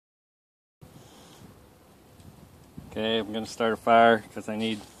Okay, I'm going to start a fire because I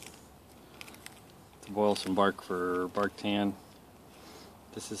need to boil some bark for bark tan.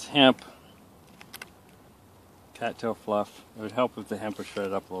 This is hemp, cattail fluff. It would help if the hemp was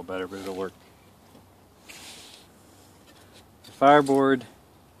shredded up a little better, but it'll work. The fireboard,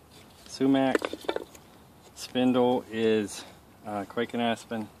 sumac, spindle is quaking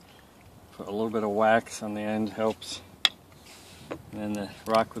aspen. Put a little bit of wax on the end helps. And then the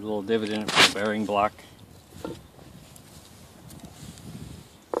rock with a little divot in it for the bearing block.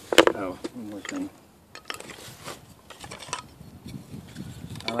 Oh, one more thing.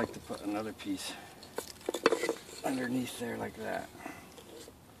 I like to put another piece underneath there like that.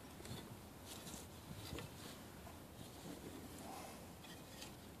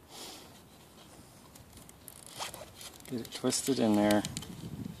 Get it twisted in there.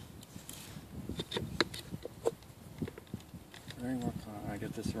 I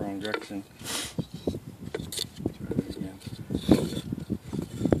get this the wrong direction. Try it again.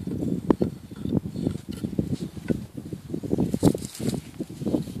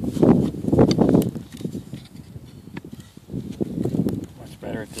 Much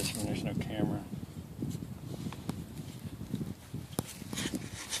better at this when there's no camera.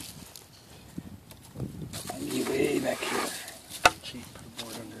 I'll be way back here. Cheap, put a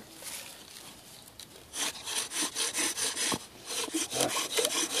board under it.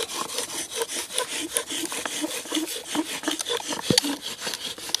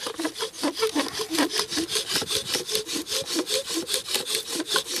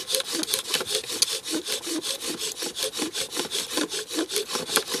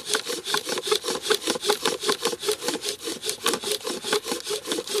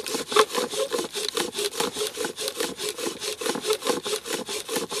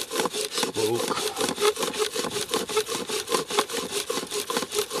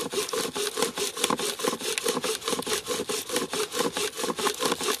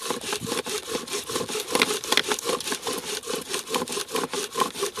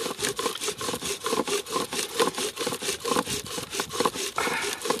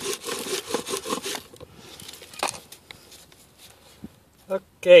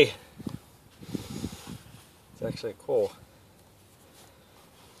 Okay, it's actually cool.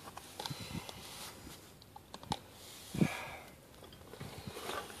 Of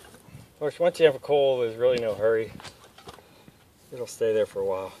course, once you have a coal, there's really no hurry. It'll stay there for a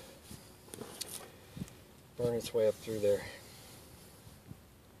while. Burn its way up through there.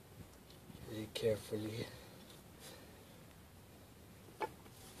 Pretty carefully.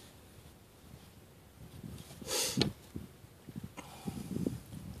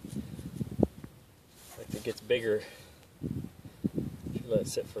 If it gets bigger, you let it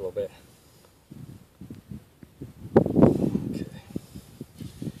sit for a little bit. Okay.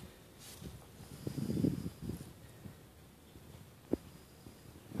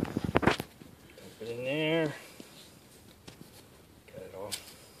 Dump it in there. Got it all.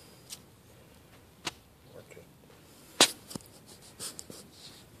 Work it.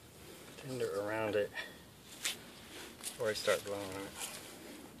 Tinder around it before I start blowing on it.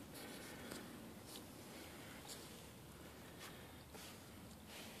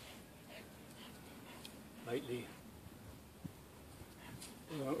 Lightly.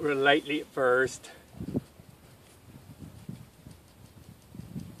 Real lightly at first.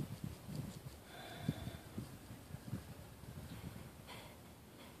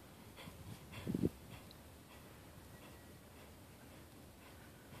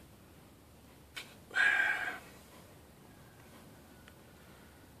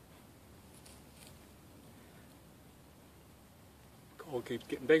 Coal keeps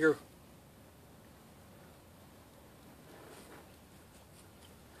getting bigger.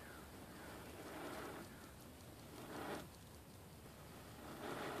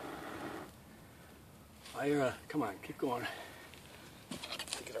 Fire, come on, keep going.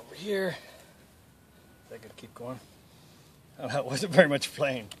 Take it over here. Is that gonna keep going? Oh, that wasn't very much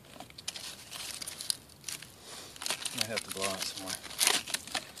flame. Might have to blow on it some more.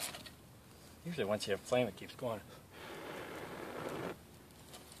 Usually once you have flame, it keeps going.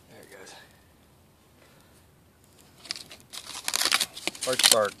 There it goes. Fart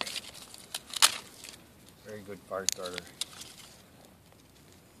spark. Very good fire starter.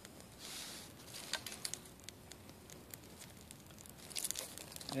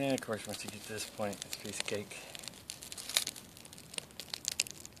 And of course, once you get to this point, it's a piece of cake.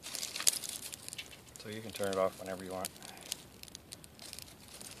 So you can turn it off whenever you want.